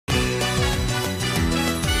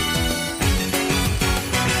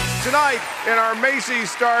tonight in our Macy's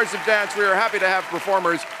Stars of Dance, we are happy to have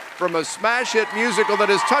performers from a smash hit musical that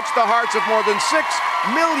has touched the hearts of more than 6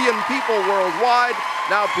 million people worldwide,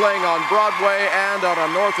 now playing on Broadway and on a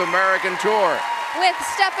North American tour. With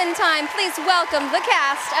Step in Time, please welcome the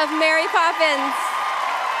cast of Mary Poppins.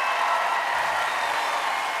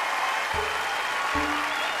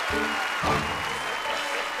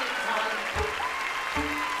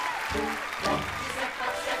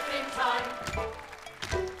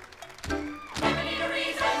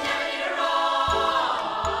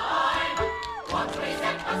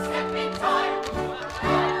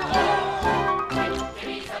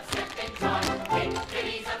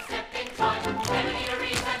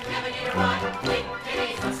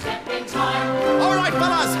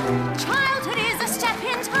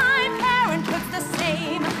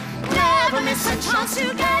 Chance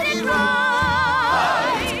to get it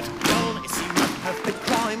right. Don't it seem a perfect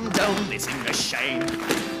crime? Don't it seem a shame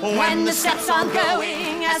when the steps aren't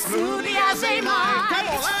going as smoothly as they might? Come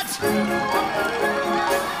on, lads!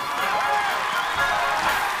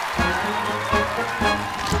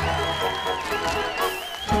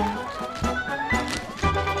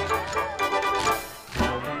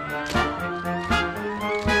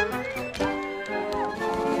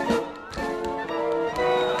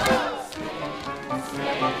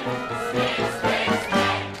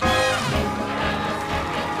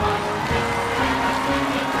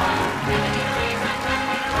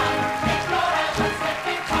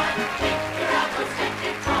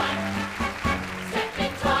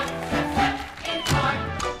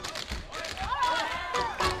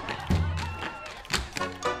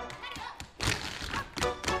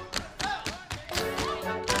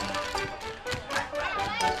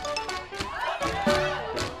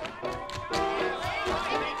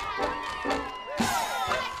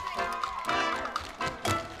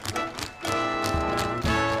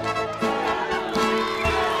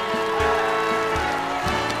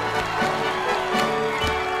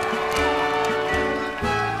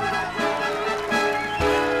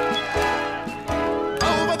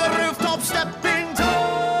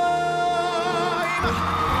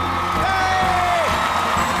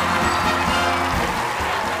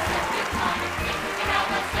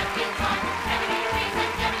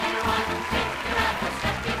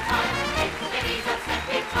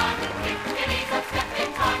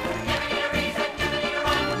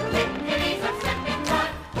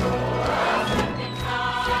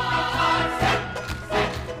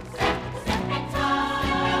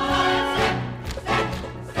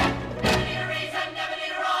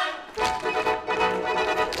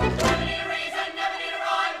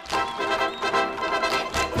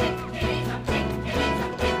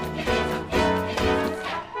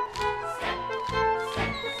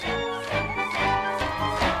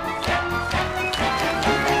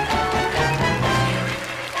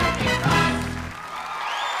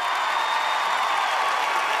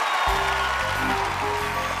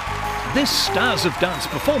 This Stars of Dance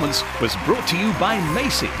performance was brought to you by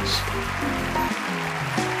Macy's.